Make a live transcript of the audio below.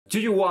Do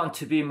you want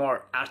to be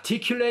more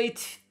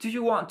articulate? Do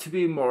you want to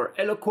be more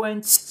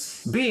eloquent?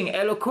 Being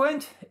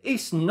eloquent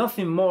is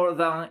nothing more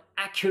than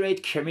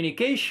accurate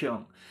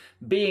communication.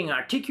 Being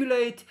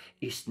articulate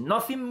is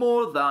nothing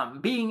more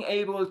than being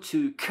able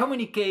to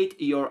communicate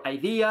your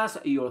ideas,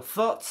 your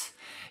thoughts,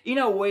 in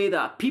a way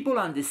that people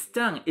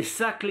understand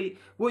exactly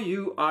what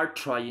you are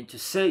trying to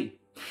say.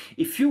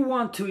 If you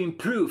want to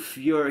improve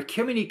your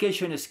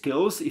communication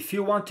skills, if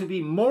you want to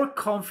be more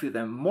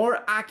confident, more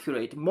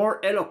accurate, more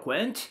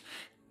eloquent,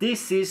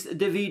 this is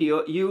the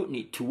video you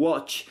need to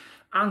watch.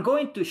 I'm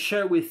going to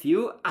share with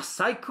you a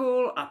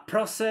cycle, a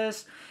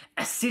process,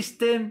 a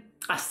system,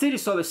 a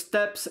series of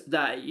steps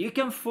that you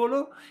can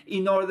follow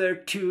in order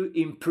to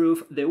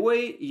improve the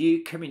way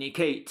you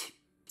communicate.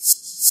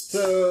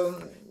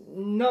 So,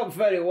 not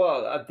very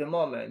well at the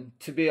moment,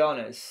 to be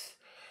honest.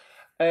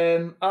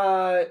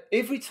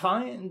 Every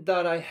time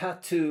that I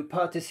had to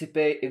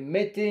participate in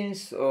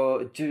meetings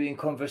or during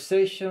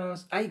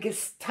conversations, I get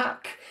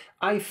stuck,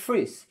 I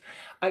freeze,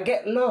 I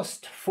get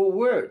lost for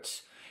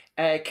words.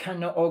 I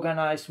cannot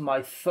organize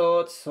my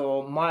thoughts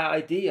or my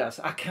ideas.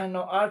 I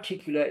cannot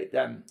articulate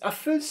them. I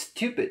feel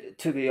stupid,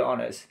 to be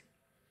honest.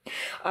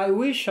 I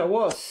wish I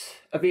was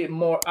a bit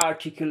more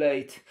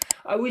articulate.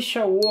 I wish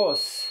I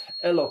was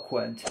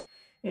eloquent.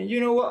 And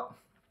you know what?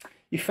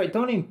 If I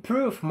don't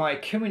improve my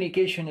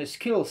communication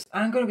skills,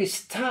 I'm going to be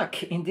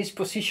stuck in this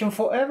position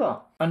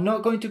forever. I'm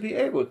not going to be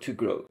able to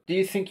grow. Do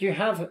you think you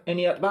have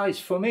any advice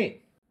for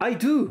me? I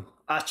do,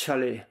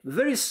 actually.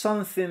 There is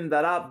something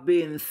that I've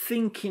been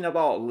thinking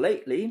about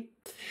lately,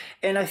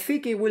 and I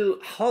think it will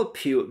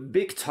help you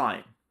big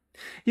time.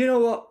 You know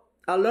what?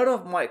 A lot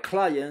of my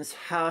clients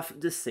have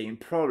the same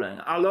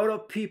problem. A lot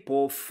of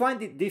people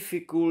find it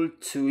difficult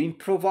to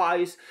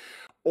improvise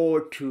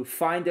or to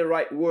find the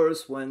right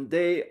words when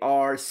they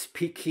are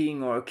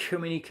speaking or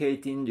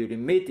communicating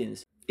during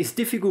meetings. It's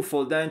difficult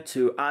for them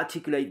to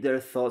articulate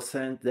their thoughts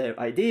and their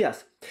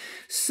ideas.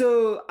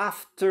 So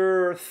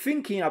after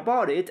thinking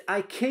about it,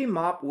 I came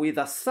up with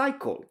a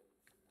cycle.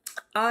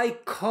 I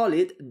call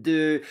it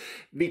the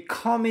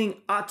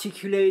becoming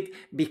articulate,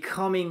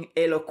 becoming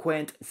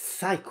eloquent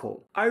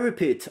cycle. I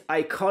repeat,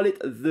 I call it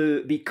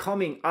the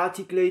becoming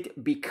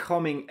articulate,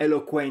 becoming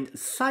eloquent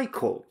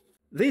cycle.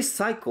 This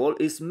cycle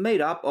is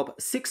made up of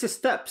 6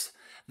 steps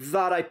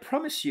that I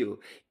promise you,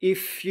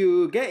 if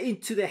you get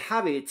into the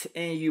habit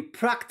and you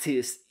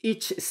practice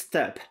each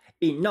step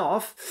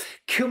enough,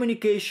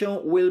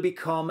 communication will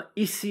become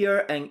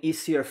easier and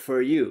easier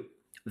for you.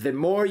 The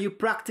more you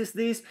practice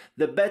this,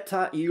 the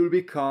better you'll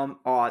become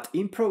at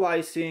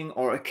improvising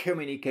or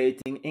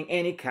communicating in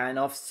any kind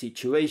of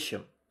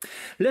situation.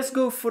 Let's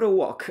go for a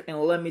walk and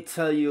let me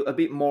tell you a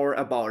bit more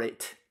about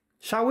it.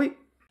 Shall we?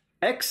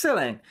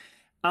 Excellent!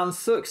 I'm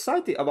so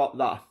excited about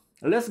that.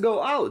 Let's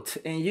go out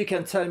and you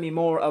can tell me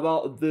more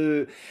about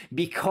the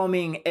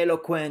becoming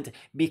eloquent,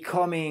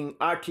 becoming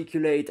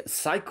articulate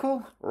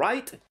cycle,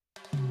 right?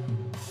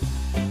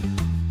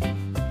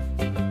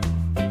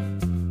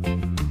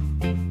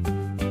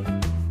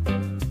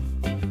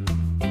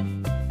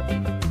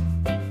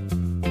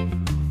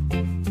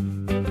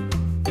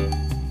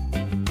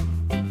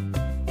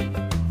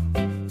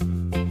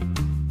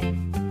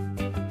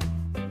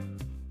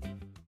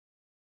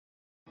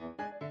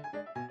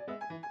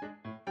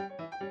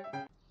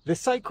 The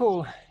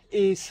cycle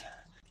is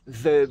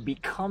the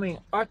becoming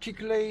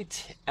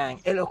articulate and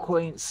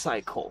eloquent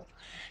cycle.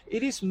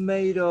 It is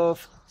made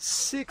of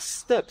 6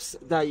 steps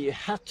that you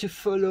have to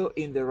follow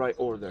in the right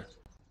order.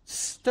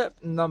 Step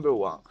number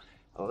 1,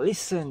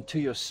 listen to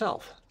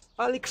yourself.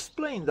 I'll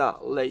explain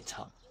that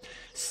later.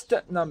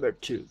 Step number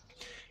 2,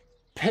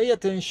 pay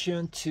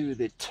attention to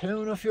the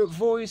tone of your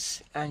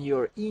voice and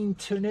your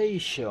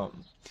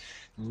intonation.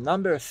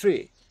 Number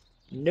 3,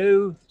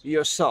 know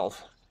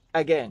yourself.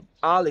 Again,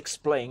 I'll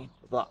explain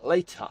that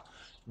later.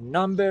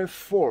 Number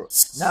 4,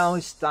 now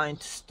it's time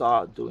to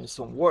start doing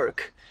some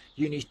work.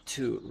 You need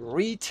to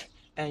read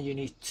and you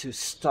need to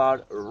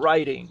start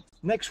writing.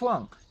 Next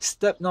one,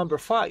 step number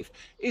 5,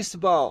 is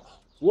about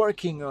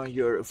working on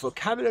your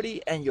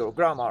vocabulary and your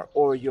grammar,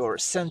 or your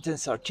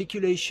sentence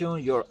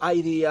articulation, your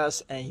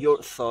ideas and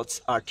your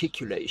thoughts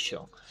articulation.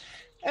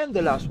 And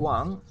the last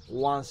one,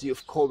 once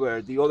you've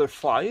covered the other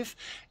 5,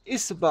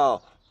 is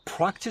about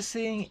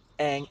practicing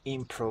and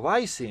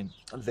improvising.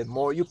 The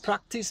more you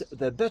practice,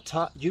 the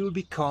better you'll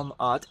become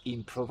at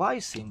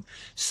improvising.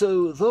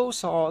 So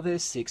those are the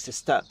 6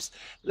 steps.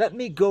 Let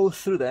me go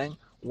through them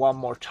one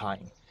more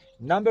time.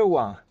 Number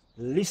 1,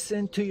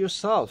 listen to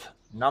yourself.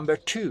 Number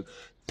 2,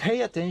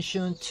 pay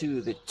attention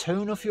to the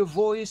tone of your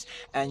voice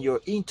and your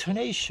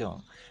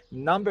intonation.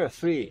 Number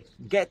 3,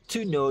 get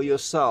to know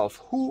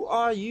yourself. Who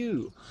are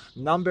you?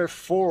 Number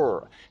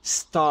 4,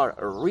 start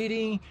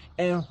reading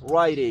and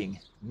writing.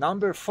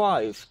 Number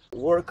 5,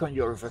 work on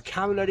your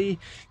vocabulary,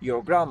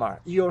 your grammar,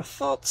 your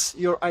thoughts,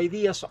 your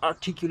ideas,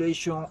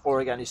 articulation,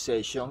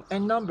 organization.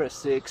 And number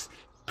 6,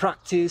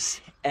 practice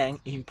and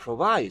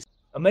improvise.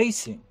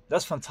 Amazing,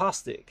 that's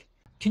fantastic.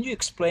 Can you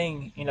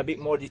explain in a bit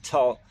more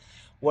detail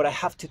what I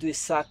have to do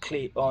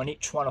exactly on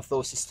each one of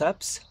those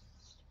steps?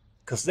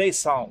 because they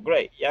sound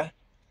great, yeah?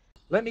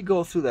 Let me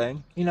go through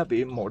them in a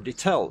bit more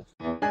detail.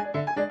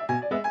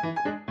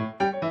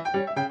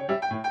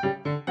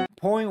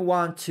 Point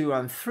 1, 2,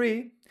 and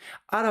 3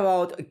 are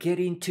about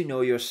getting to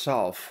know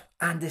yourself,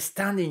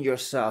 understanding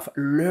yourself,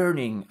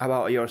 learning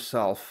about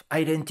yourself,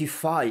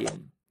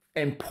 identifying.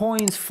 And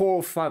points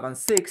 4, 5, and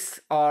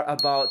 6 are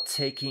about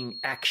taking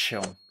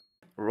action.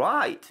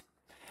 Right,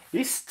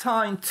 it's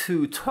time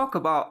to talk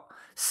about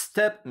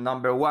step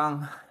number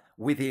 1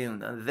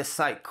 within the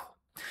cycle.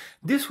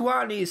 This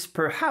one is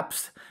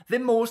perhaps the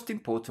most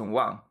important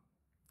one,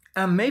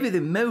 and maybe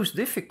the most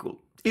difficult.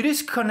 It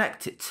is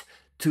connected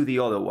to the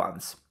other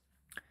ones.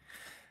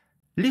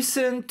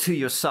 Listen to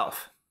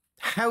yourself.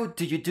 How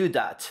do you do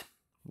that?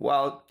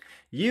 Well,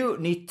 you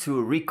need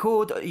to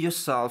record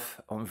yourself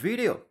on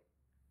video.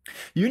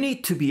 You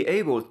need to be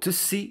able to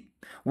see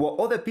what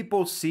other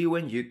people see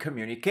when you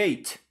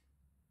communicate.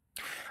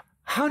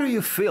 How do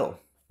you feel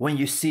when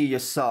you see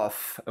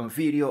yourself on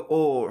video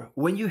or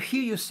when you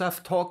hear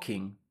yourself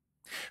talking?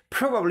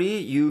 Probably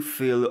you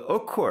feel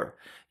awkward.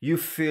 You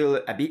feel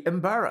a bit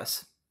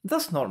embarrassed.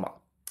 That's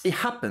normal. It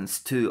happens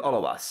to all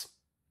of us.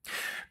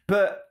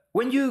 But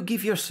when you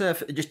give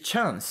yourself the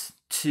chance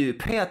to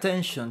pay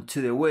attention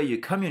to the way you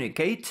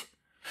communicate,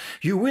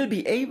 you will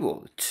be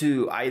able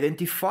to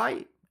identify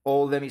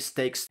all the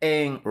mistakes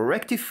and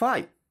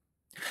rectify.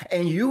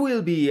 And you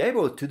will be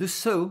able to do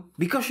so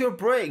because your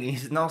brain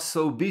is not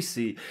so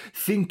busy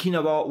thinking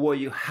about what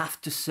you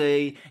have to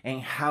say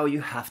and how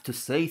you have to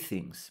say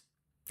things.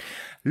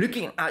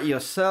 Looking at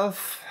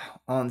yourself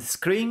on the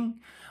screen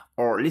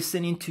or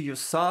listening to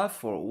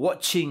yourself or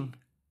watching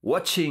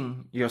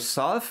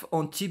yourself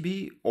on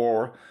TV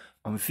or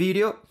on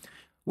video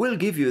will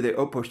give you the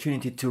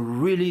opportunity to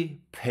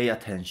really pay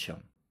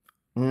attention.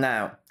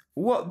 Now,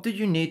 what do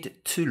you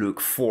need to look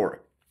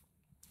for?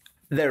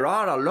 There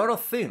are a lot of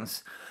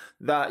things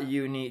that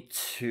you need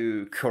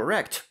to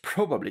correct,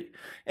 probably,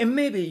 and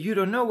maybe you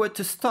don't know where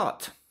to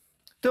start.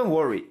 Don't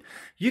worry,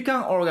 you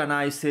can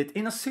organize it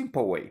in a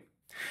simple way.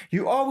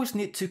 You always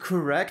need to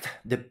correct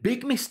the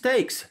big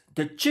mistakes,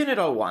 the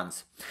general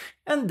ones,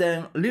 and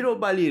then little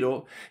by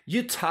little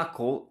you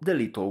tackle the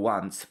little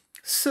ones.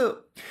 So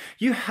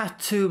you have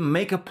to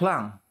make a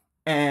plan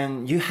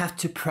and you have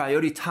to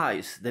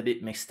prioritize the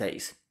big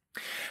mistakes.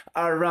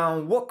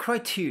 Around what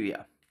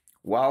criteria?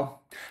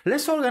 Well,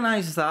 let's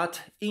organize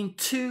that in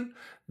 2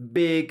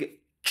 big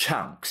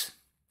chunks.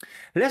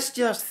 Let's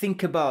just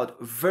think about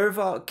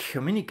verbal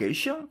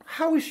communication.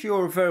 How is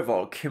your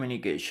verbal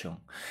communication?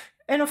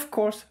 And of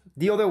course,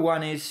 the other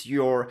one is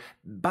your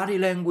body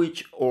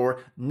language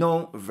or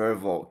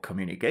non-verbal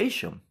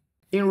communication.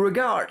 In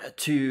regard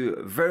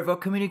to verbal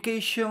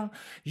communication,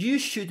 you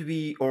should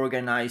be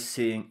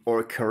organizing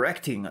or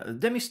correcting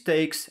the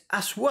mistakes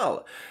as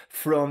well,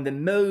 from the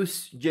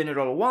most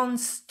general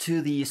ones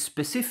to the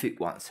specific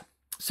ones.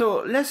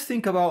 So let's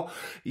think about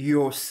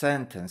your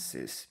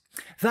sentences.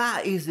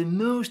 That is the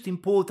most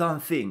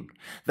important thing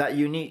that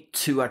you need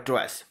to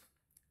address.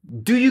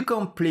 Do you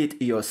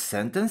complete your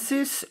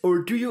sentences or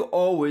do you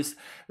always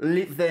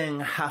leave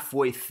them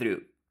halfway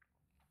through?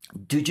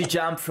 Do you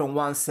jump from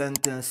one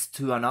sentence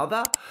to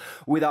another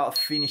without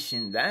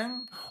finishing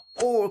them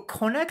or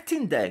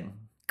connecting them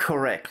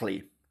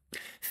correctly?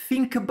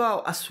 Think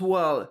about as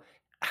well,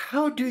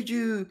 how do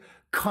you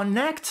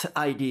connect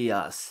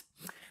ideas?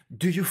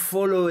 Do you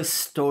follow a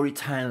story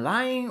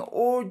timeline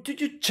or do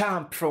you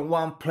jump from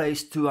one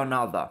place to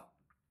another?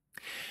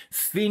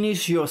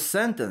 Finish your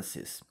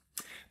sentences.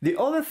 The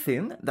other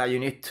thing that you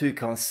need to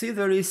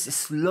consider is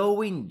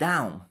slowing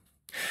down.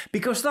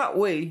 Because that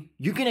way,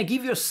 you're gonna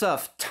give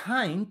yourself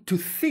time to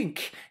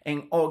think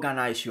and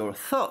organize your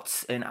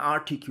thoughts and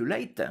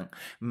articulate them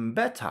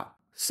better.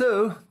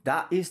 So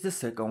that is the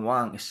second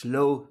one,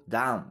 slow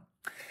down.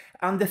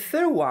 And the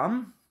third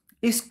one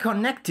is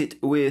connected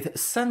with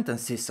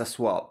sentences as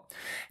well.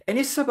 And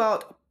it's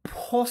about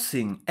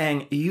pausing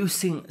and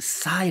using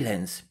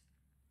silence.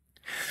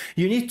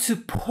 You need to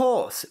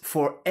pause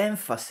for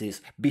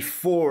emphasis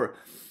before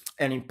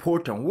an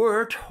important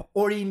word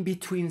or in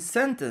between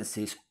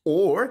sentences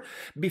or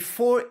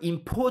before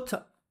and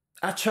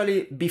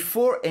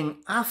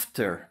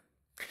after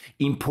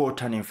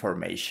important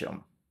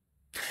information.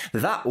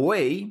 That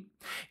way,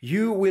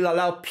 you will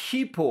allow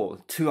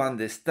people to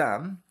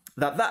understand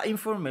that that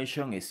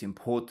information is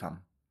important.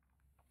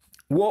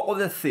 What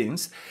other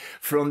things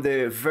from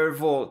the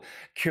verbal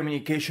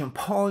communication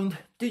point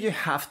do you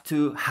have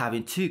to have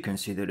into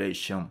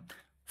consideration?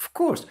 Of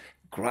course,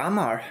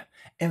 grammar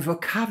and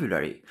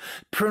vocabulary,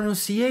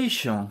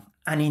 pronunciation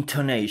and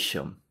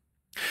intonation.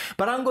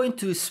 But I'm going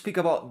to speak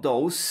about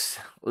those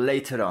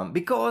later on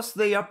because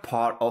they are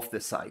part of the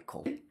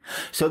cycle.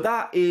 So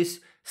that is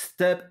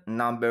step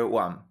number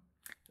 1.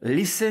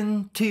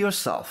 Listen to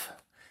yourself.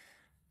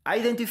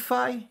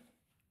 Identify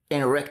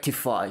and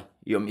rectify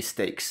your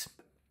mistakes.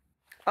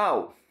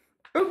 Oh,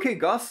 okay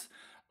guys,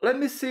 let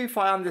me see if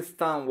I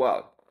understand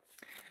well.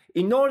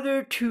 In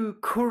order to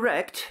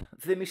correct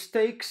the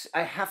mistakes,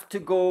 I have to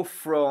go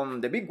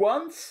from the big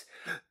ones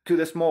to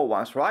the small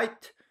ones,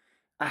 right?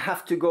 I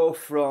have to go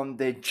from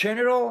the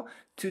general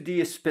to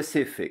the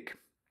specific.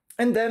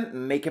 And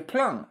then make a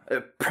plan,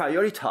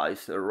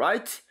 prioritize,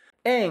 right?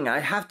 And I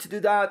have to do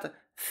that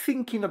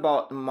thinking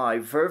about my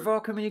verbal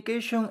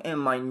communication and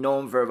my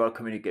non-verbal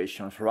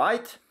communications,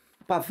 right?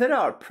 But there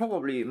are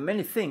probably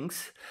many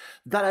things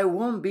that I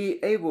won't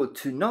be able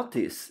to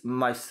notice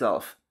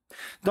myself.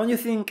 Don't you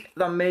think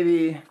that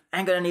maybe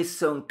I'm gonna need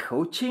some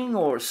coaching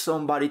or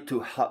somebody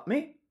to help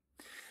me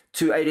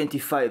to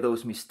identify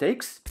those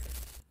mistakes?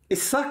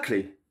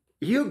 Exactly,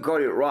 you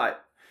got it right.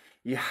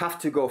 You have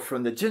to go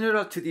from the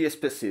general to the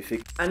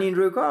specific. And in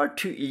regard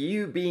to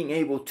you being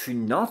able to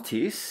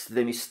notice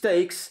the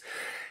mistakes,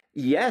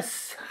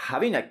 yes,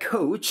 having a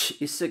coach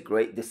is a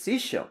great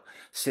decision.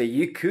 So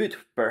you could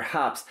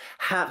perhaps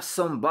have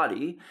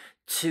somebody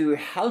to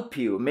help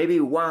you, maybe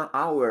 1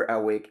 hour a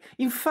week.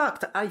 In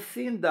fact, I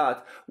think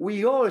that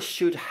we all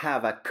should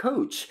have a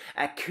coach,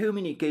 a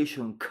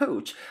communication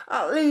coach.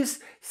 At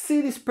least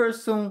see this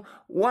person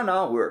 1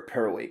 hour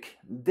per week.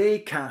 They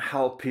can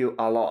help you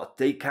a lot.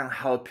 They can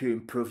help you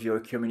improve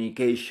your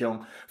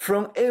communication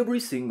from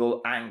every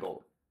single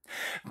angle.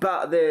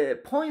 But the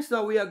points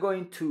that we are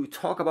going to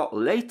talk about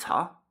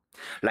later,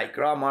 like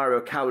grammar,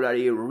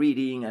 vocabulary,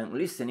 reading, and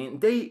listening,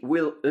 they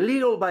will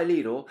little by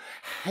little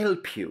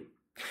help you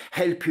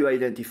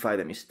identify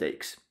the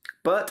mistakes.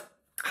 But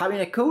having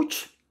a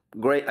coach,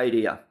 great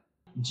idea.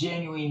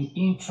 Genuine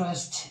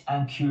interest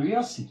and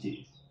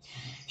curiosity.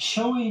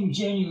 Showing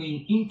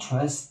genuine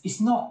interest is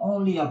not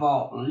only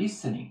about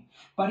listening,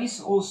 but it's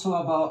also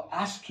about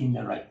asking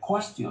the right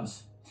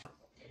questions.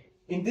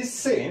 In this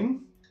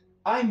scene,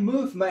 I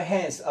move my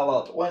hands a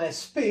lot. When I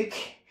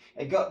speak,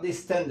 I got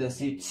this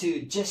tendency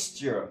to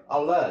gesture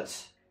a lot,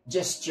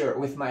 gesture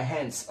with my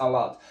hands a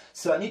lot.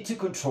 So I need to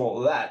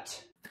control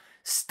that.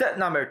 Step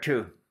number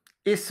 2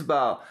 is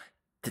about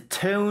the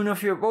tone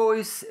of your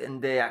voice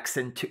and the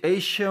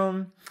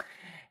accentuation,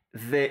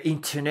 the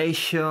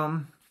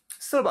intonation.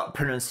 It's all about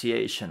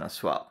pronunciation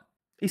as well.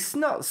 It's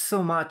not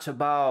so much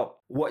about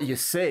what you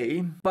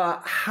say,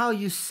 but how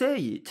you say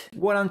it.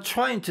 What I'm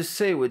trying to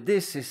say with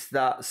this is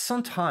that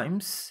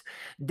sometimes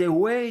the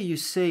way you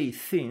say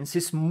things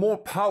is more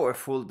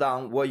powerful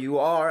than what you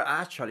are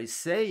actually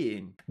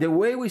saying. The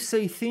way we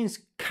say things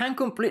can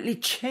completely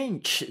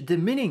change the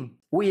meaning.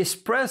 We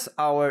express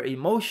our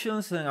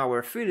emotions and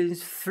our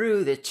feelings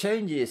through the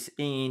changes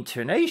in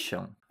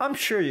intonation. I'm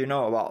sure you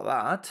know about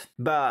that,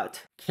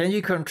 but can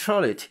you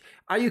control it?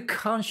 Are you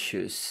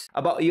conscious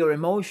about your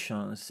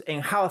emotions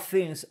and how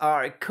things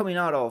are coming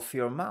out of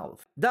your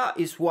mouth? That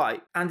is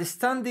why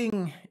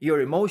understanding your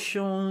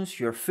emotions,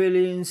 your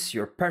feelings,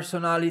 your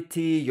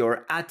personality,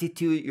 your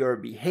attitude, your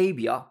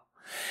behavior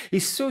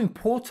is so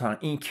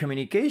important in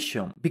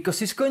communication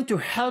because it's going to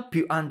help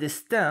you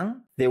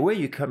understand the way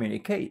you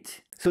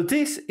communicate. So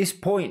this is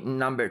point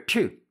number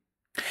 2.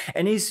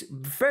 And is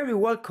very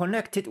well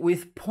connected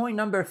with point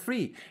number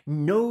 3.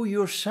 Know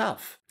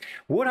yourself.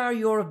 What are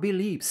your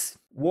beliefs?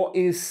 What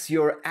is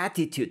your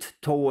attitude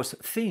towards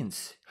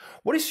things?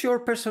 What is your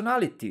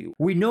personality?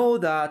 We know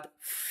that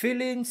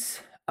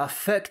feelings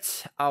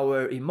affect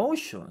our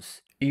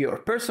emotions. Your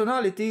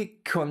personality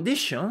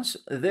conditions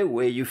the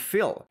way you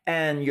feel,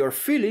 and your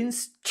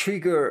feelings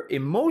trigger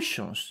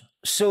emotions.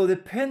 So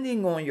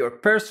depending on your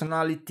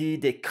personality,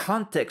 the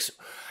context,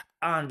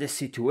 and the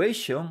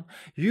situation,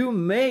 you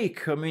may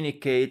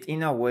communicate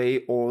in a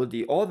way or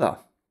the other.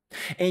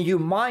 And you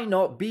might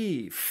not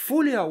be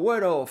fully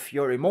aware of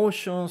your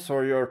emotions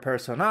or your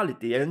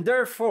personality, and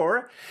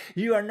therefore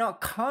you are not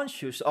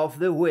conscious of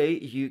the way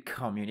you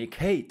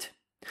communicate.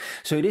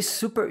 So it is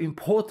super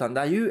important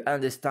that you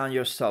understand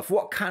yourself.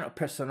 What kind of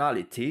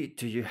personality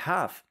do you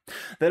have?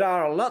 There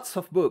are lots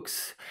of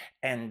books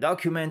and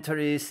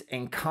documentaries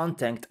and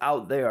content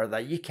out there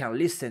that you can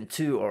listen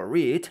to or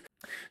read.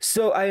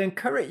 So I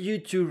encourage you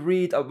to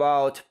read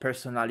about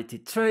personality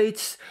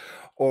traits,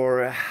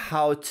 or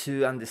how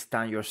to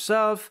understand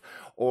yourself,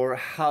 or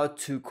how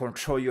to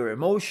control your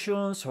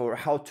emotions, or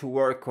how to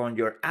work on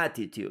your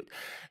attitude.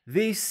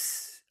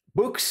 These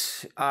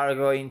books are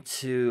going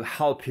to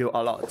help you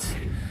a lot.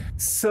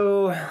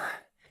 So,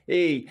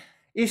 hey,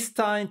 it's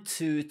time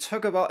to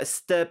talk about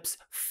steps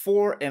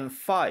 4 and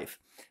 5.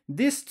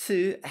 These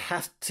two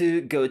have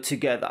to go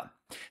together.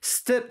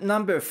 Step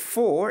number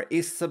 4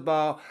 is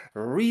about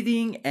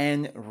reading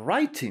and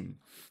writing.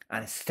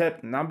 And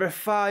step number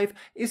 5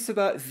 is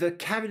about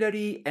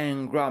vocabulary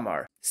and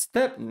grammar.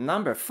 Step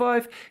number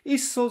 5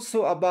 is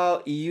also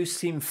about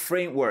using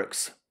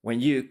frameworks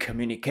when you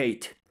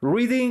communicate.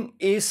 Reading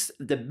is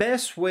the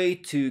best way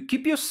to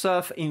keep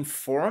yourself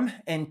informed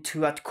and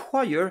to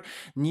acquire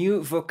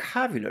new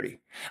vocabulary.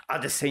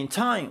 At the same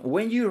time,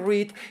 when you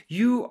read,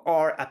 you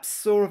are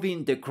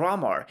absorbing the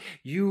grammar.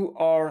 You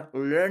are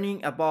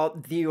learning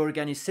about the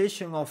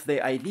organization of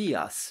the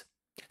ideas.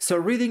 So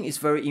reading is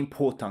very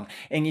important,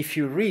 and if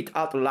you read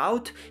out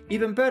loud,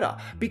 even better,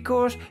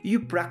 because you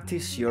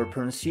practice your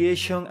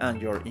pronunciation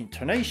and your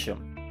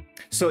intonation.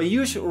 So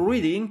use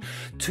reading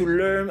to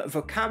learn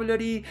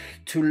vocabulary,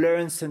 to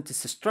learn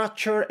sentence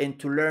structure, and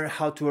to learn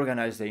how to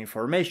organize the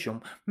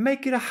information.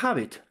 Make it a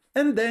habit.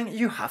 And then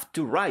you have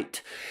to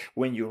write.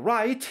 When you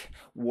write,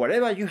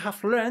 whatever you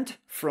have learned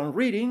from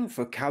reading,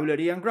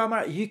 vocabulary and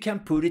grammar, you can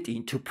put it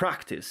into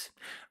practice.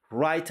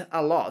 Write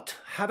a lot.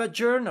 Have a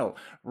journal.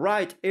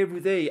 Write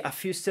every day a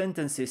few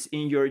sentences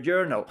in your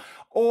journal,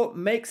 or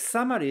make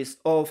summaries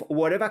of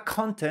whatever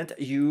content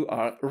you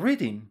are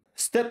reading.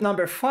 Step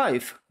number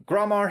 5,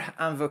 grammar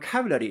and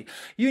vocabulary.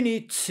 You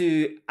need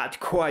to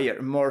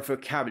acquire more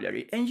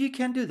vocabulary, and you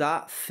can do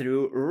that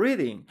through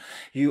reading.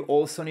 You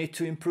also need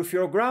to improve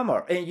your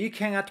grammar, and you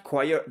can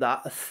acquire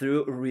that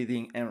through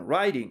reading and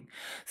writing.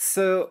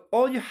 So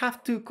all you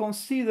have to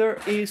consider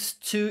is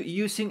to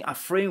using a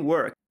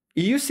framework.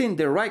 Using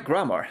the right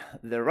grammar,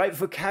 the right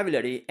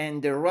vocabulary,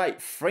 and the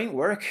right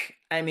framework,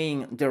 I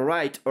mean the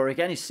right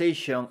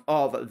organization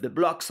of the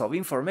blocks of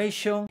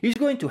information, is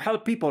going to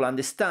help people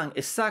understand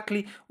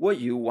exactly what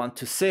you want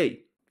to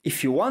say.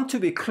 If you want to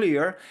be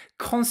clear,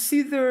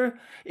 consider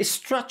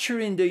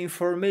structuring the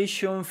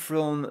information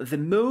from the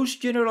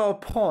most general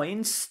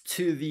points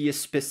to the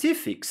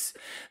specifics.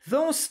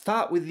 Don't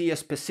start with the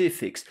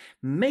specifics.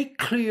 Make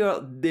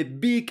clear the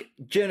big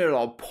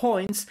general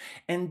points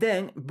and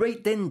then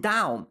break them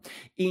down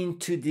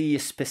into the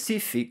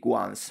specific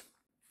ones.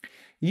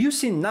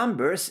 Using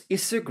numbers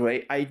is a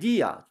great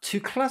idea to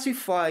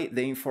classify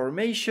the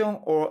information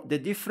or the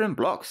different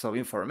blocks of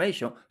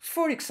information.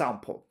 For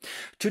example,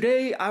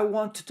 today I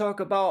want to talk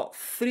about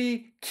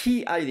 3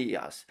 key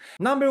ideas.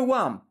 Number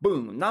 1,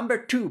 boom. Number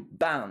 2,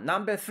 bang.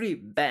 Number 3,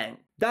 bang.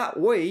 That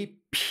way,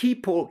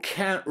 people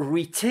can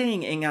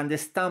retain and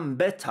understand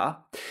better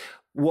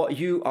what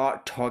you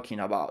are talking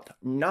about.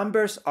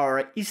 Numbers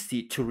are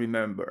easy to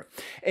remember.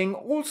 And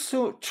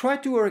also try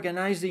to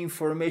organize the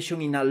information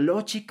in a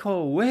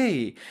logical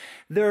way.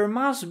 There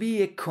must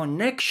be a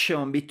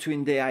connection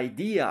between the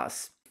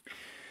ideas.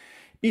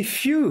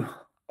 If you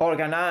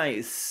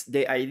organize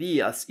the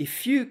ideas,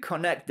 if you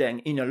connect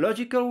them in a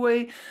logical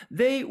way,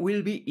 they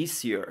will be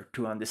easier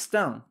to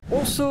understand.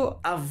 Also,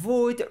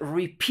 avoid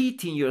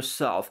repeating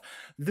yourself.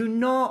 Do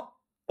not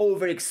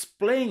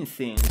over-explain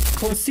things.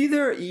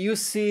 Consider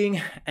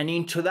using an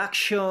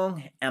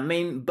introduction, a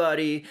main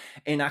body,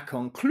 and a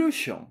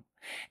conclusion.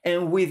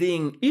 And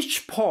within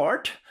each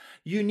part,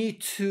 you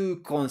need to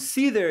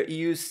consider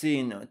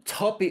using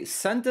topic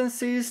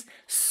sentences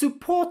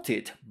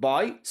supported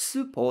by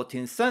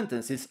supporting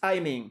sentences. I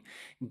mean,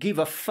 give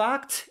a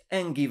fact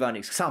and give an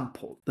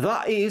example.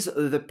 That is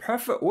the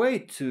perfect way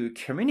to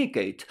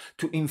communicate,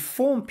 to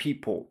inform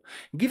people.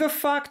 Give a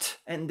fact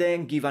and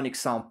then give an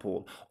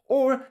example.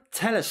 Or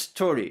tell a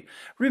story.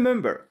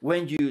 Remember,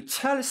 when you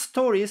tell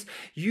stories,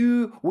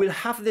 you will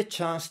have the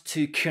chance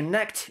to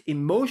connect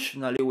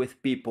emotionally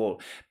with people.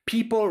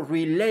 People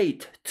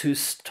relate to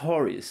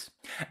stories,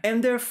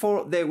 and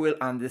therefore they will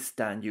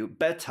understand you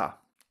better.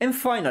 And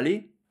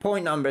finally,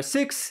 point number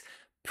 6,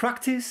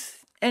 practice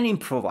and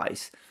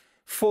improvise.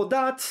 For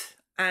that,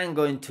 I'm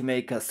going to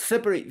make a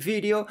separate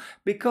video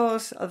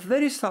because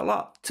there is a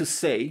lot to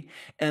say,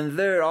 and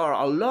there are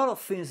a lot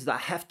of things that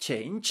have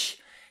changed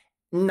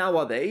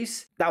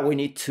nowadays that we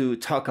need to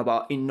talk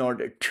about in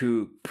order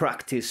to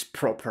practice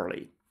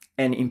properly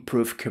and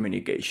improve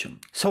communication.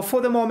 So for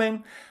the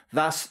moment,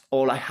 that's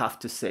all I have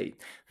to say.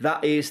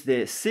 That is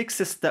the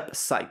 6-step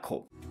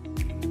cycle.